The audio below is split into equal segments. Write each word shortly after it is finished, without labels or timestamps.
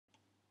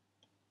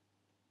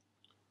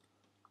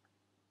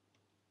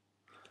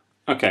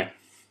Okay,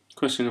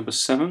 question number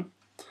 7.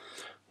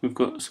 We've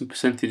got some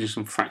percentages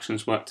and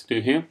fractions work to do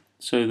here.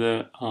 So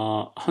there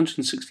are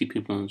 160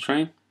 people on the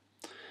train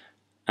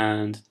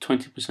and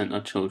 20%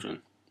 are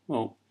children.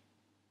 Well,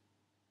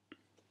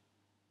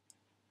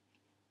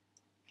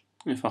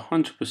 if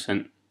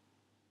 100%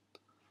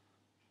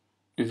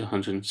 is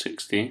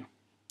 160,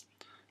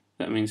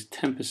 that means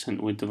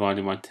 10% we're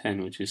dividing by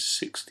 10, which is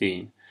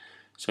 16.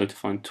 So to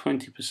find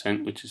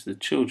 20%, which is the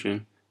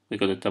children, we've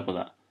got to double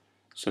that.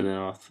 So there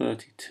are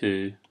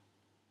 32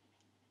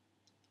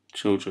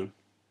 children.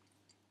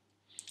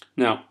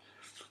 Now,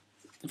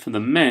 for the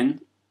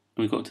men,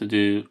 we've got to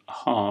do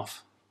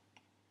half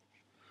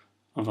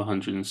of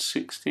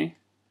 160,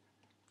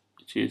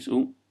 which is,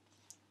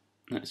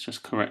 let's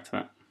just correct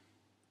that.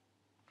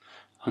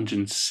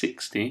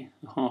 160,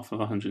 half of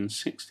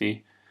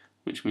 160,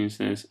 which means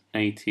there's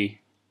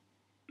 80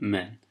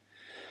 men.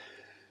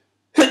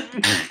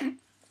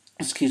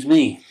 Excuse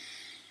me.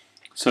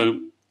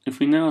 So if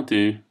we now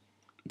do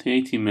the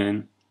 80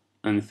 men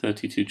and the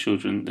 32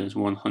 children, there's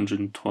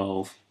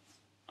 112.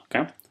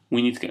 Okay,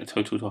 we need to get a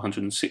total to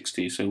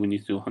 160, so we need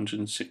to do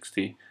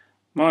 160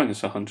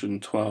 minus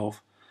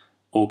 112,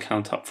 or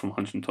count up from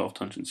 112 to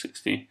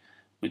 160,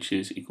 which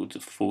is equal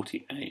to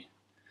 48.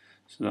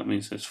 So that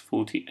means there's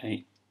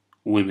 48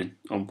 women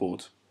on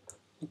board.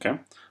 Okay,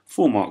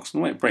 4 marks.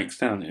 And the way it breaks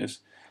down is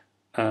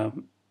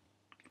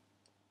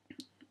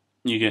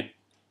you get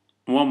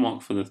 1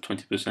 mark for the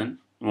 20%,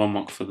 1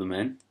 mark for the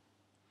men,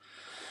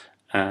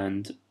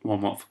 and 1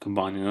 mark for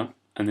combining them,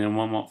 and then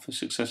 1 mark for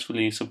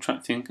successfully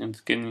subtracting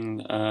and getting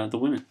the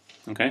women.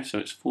 Okay, so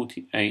it's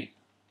 48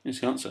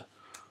 is the answer.